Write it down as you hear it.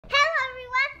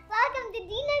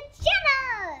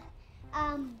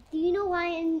Do you know why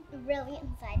I'm really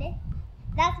excited?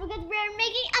 That's because we're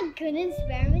making a good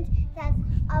experiment. That's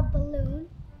a balloon,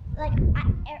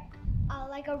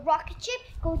 like a rocket ship,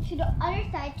 goes to the other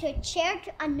side, to a chair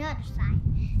to another side,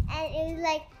 and it was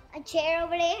like a chair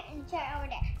over there and a chair over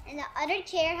there, and the other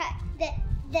chair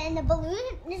then the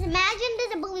balloon. Just imagine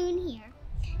there's a balloon here,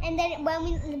 and then when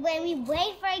we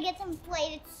wait for it to get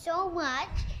inflated so much,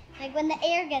 like when the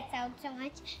air gets out so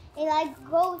much, it like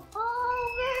goes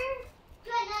over to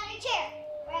another chair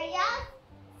where y'all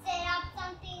set up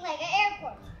something like an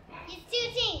airport. It's two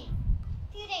things.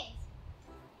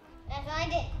 That's what I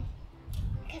did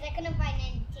because I couldn't find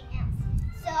anything else.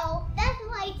 So that's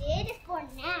what I did for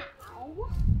now.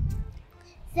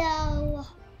 So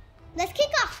let's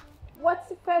kick off. What's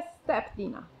the first step,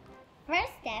 Dina?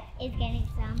 First step is getting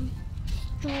some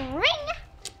string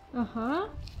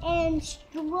and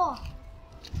straw.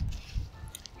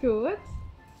 Good.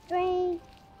 String.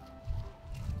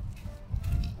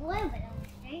 A little bit of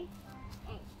string.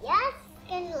 And yes,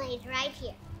 and lay it right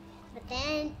here.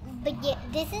 But yeah,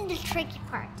 this is the tricky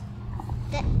part.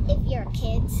 That if you're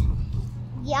kids,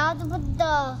 you have to put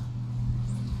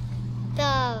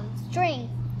the string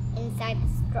inside the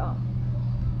straw.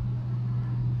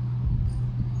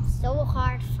 So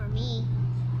hard for me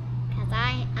because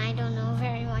I don't know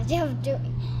very much of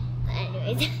doing. But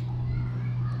anyways,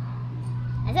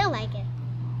 I don't like it.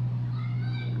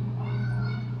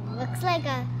 Looks like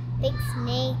a big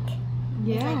snake.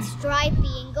 Yeah. It's like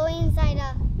stripy and going inside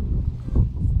a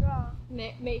straw.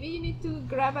 Maybe you need to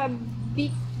grab a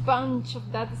big bunch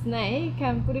of that snake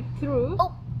and put it through.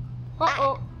 Oh.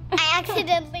 Uh-oh. I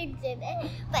accidentally did it,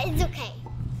 but it's okay.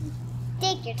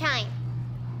 Take your time.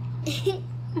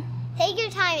 Take your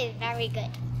time is very good.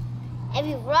 If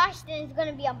you rush, then it's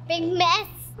gonna be a big mess.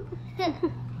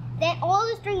 Then all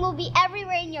the string will be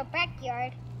everywhere in your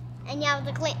backyard, and you have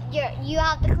to clean. You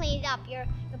have to clean it up. Your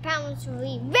parents will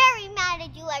be very mad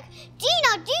at you, like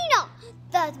Dina,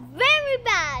 that's very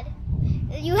bad.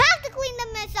 You have to clean the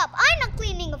mess up. I'm not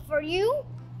cleaning it for you.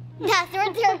 That's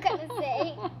what they're gonna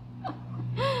say.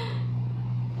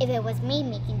 If it was me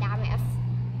making that mess.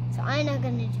 So I'm not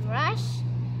gonna rush,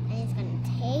 and it's gonna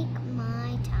take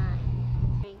my time.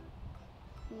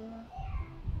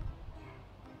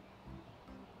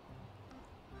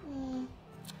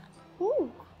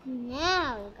 Ooh,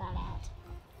 now we got it.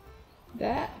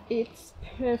 That is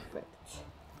perfect.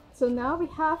 So now we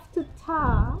have to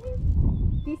tie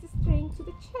this string to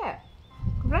the chair,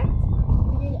 correct?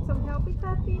 Do you need some help with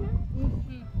that, Dina?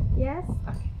 Yes?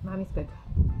 Okay, Mommy's good.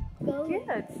 Go.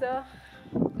 Good, so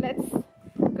let's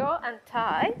go and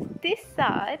tie this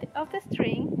side of the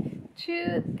string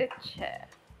to the chair.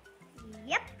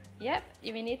 Yep. Yep,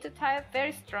 we need to tie it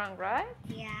very strong, right?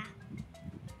 Yeah.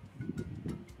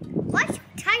 Why should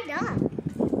we tie it up?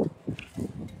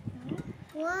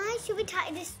 Why should we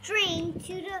tie the string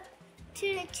to the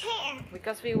chair?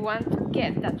 Because we want to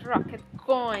get that rocket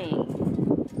going.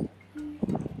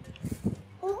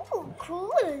 Ooh,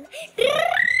 cool.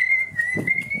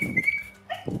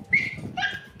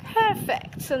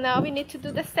 Perfect, so now we need to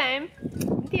do the same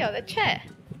with the other chair.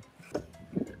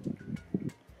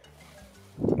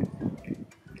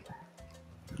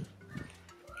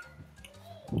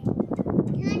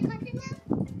 Can I cut it now?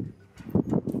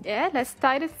 Yeah, let's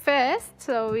tie it first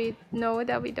so we know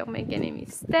that we don't make any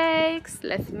mistakes.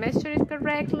 Let's measure it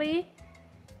correctly.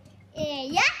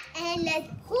 Yeah, and let's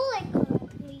pull it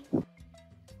correctly.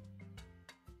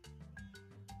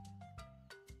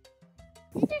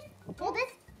 Scissors, hold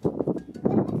this.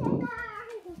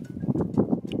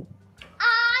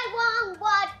 I want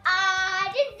what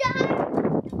I desire.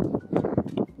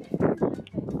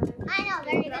 I know,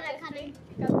 very good at cutting.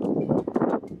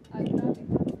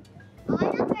 I'm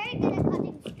not very good at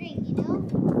cutting string, you know?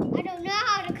 I don't know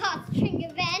how to cut string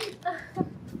event.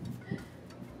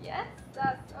 Yes,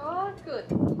 that's all good.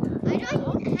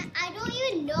 I don't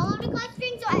even know how to cut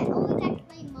string, so I always have to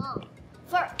play mom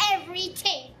for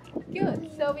everything. Good,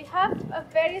 so we have a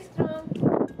very strong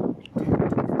string,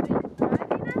 right,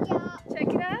 Dina? Yeah. Check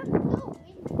it out. So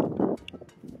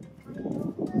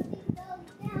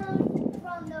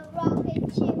from the rocket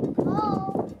ship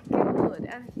home. Good,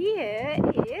 and here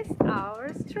is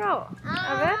our straw. I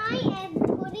am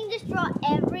putting the straw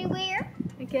everywhere.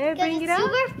 Okay, Because bring it it's up.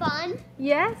 super fun.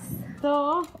 Yes.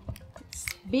 So it's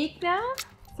big now.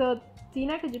 So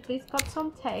Tina, could you please cut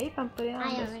some tape and put it on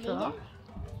the straw? Did.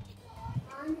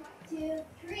 1, 2,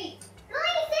 3.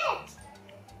 Slice it!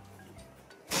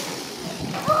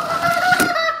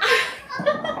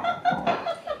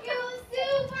 It was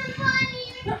super funny.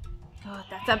 Oh,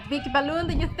 that's a big balloon,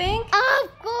 do you think?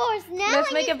 Of course. Now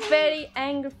Let's make a very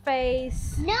angry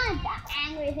face. Not the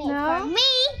angry face No? for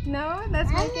me. No, let's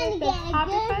I'm make gonna it the get a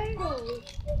happy good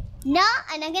face. No,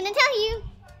 I'm not gonna tell you.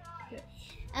 Okay.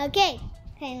 Okay,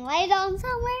 can you lay it down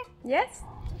somewhere? Yes?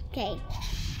 Okay,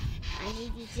 I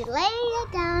need you to lay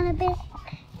it down a bit.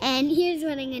 And here's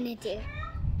what I'm gonna do.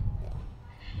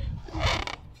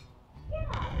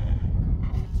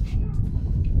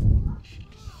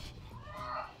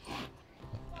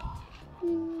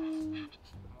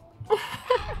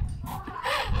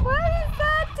 What is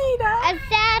that, Dina? A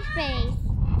sad face.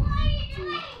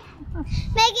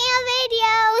 Making a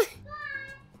video.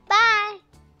 Bye.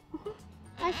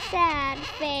 A sad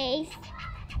face.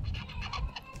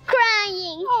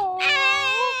 Crying.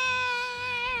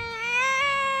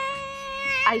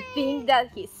 I think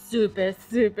that he's super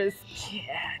scared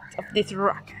of this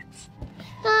rocket.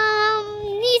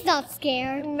 He's not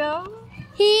scared. No?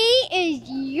 He is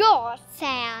your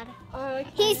sad. Okay.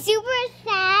 He's super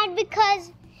sad because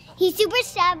he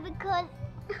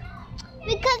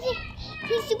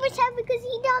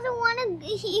doesn't want to.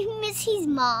 He miss his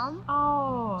mom.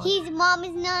 Oh. His mom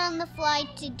is not on the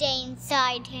flight today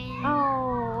inside him.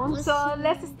 Oh. So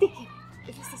let's stick it.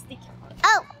 Let's stick it.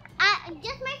 Oh,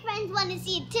 just my friends want to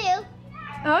see it too.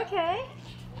 Okay.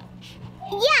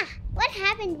 Yeah. What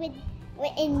happened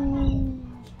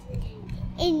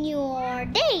in your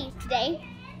day today?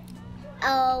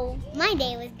 Oh, my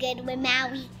day was good with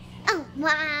Maui. Oh,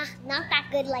 not that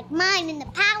good like mine in the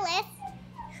palace.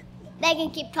 They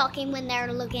can keep talking when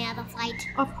they're looking at the flight.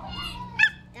 Of course.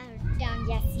 Down,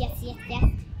 yes.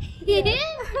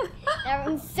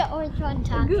 They're so much fun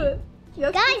talking. Good.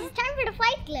 Yes. Guys, it's time for the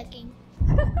flight looking.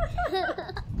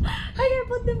 I can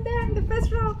put them there in the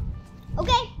first row.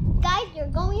 Okay, guys, you're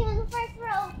going on the first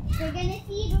row. You're gonna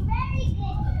see it very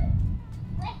good.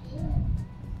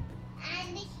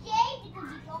 And the shade, because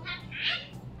you don't have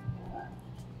hats.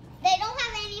 They don't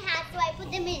have any hats, so I put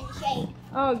them in the shade.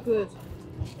 Oh, good.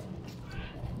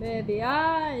 There they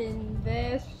are in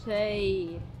the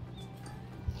shade.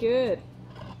 Good.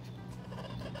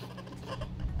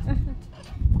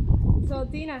 So,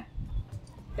 Dina,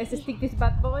 let's stick this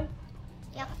bad boy.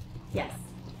 Yep. Yes.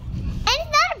 And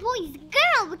it's not a boy, it's a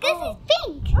girl because Oh. it's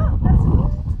pink. Oh, that's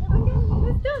good. Okay,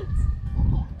 let's do it.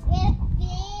 Okay, get a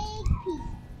big piece.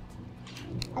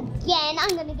 Again,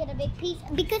 I'm gonna get a big piece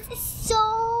because it's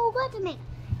so good to make.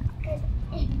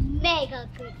 It's mega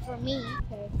good for me.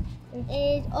 Okay.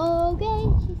 It's okay,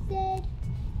 she said.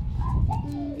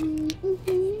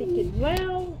 Stick it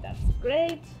well. That's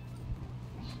great.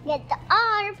 Get the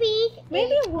other piece.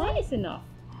 Maybe one is enough.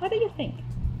 What do you think?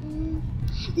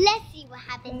 Let's see what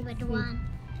happens with Let's see. one.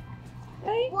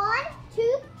 Okay. 1,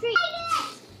 2, 3.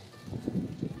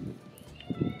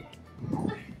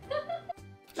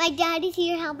 My dad is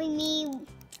here helping me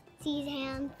see his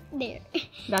hand. There.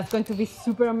 That's going to be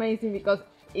super amazing because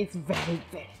it's very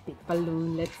big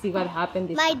balloon. Let's see what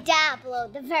happened. My dad blew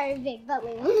the very big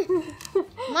balloon.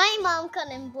 My mom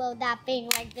couldn't blow that thing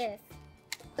like this.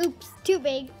 Oops, too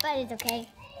big, but it's okay.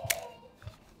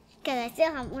 Because I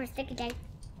still have more sticky tape.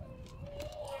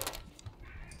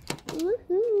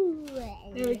 Woohoo!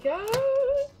 There we go.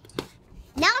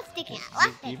 Now it's sticking out.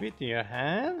 Left Keep it in your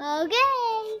hand.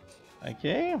 Okay.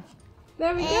 Okay.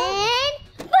 There we go.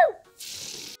 And boom!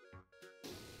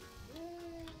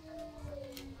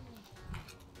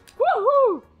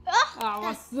 Woohoo! Oh, That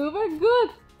was super good.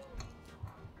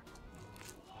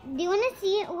 do you want to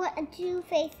see what two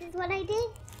faces what I did?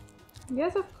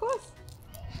 Yes, of course.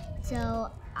 So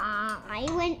I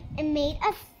went and made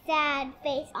a sad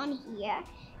face on here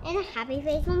and a happy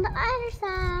face on the other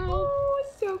side. Oh,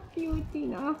 so cute,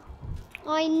 Dina.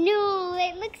 I know,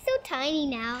 it looks so tiny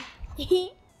now.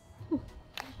 Okay.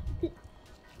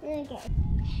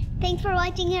 Thanks for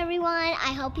watching, everyone.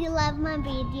 I hope you love my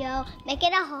video. Make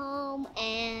it a home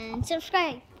and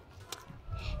subscribe.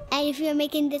 And if you're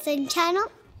making this on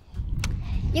channel,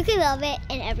 you can love it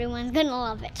and everyone's gonna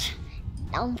love it.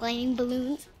 Flaming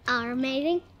balloons are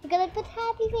amazing. We're gonna put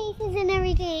happy faces and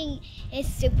everything. It's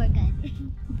super good.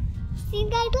 See you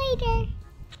guys later.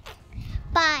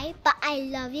 Bye. But I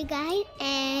love you guys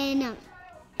and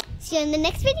see you in the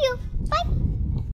next video.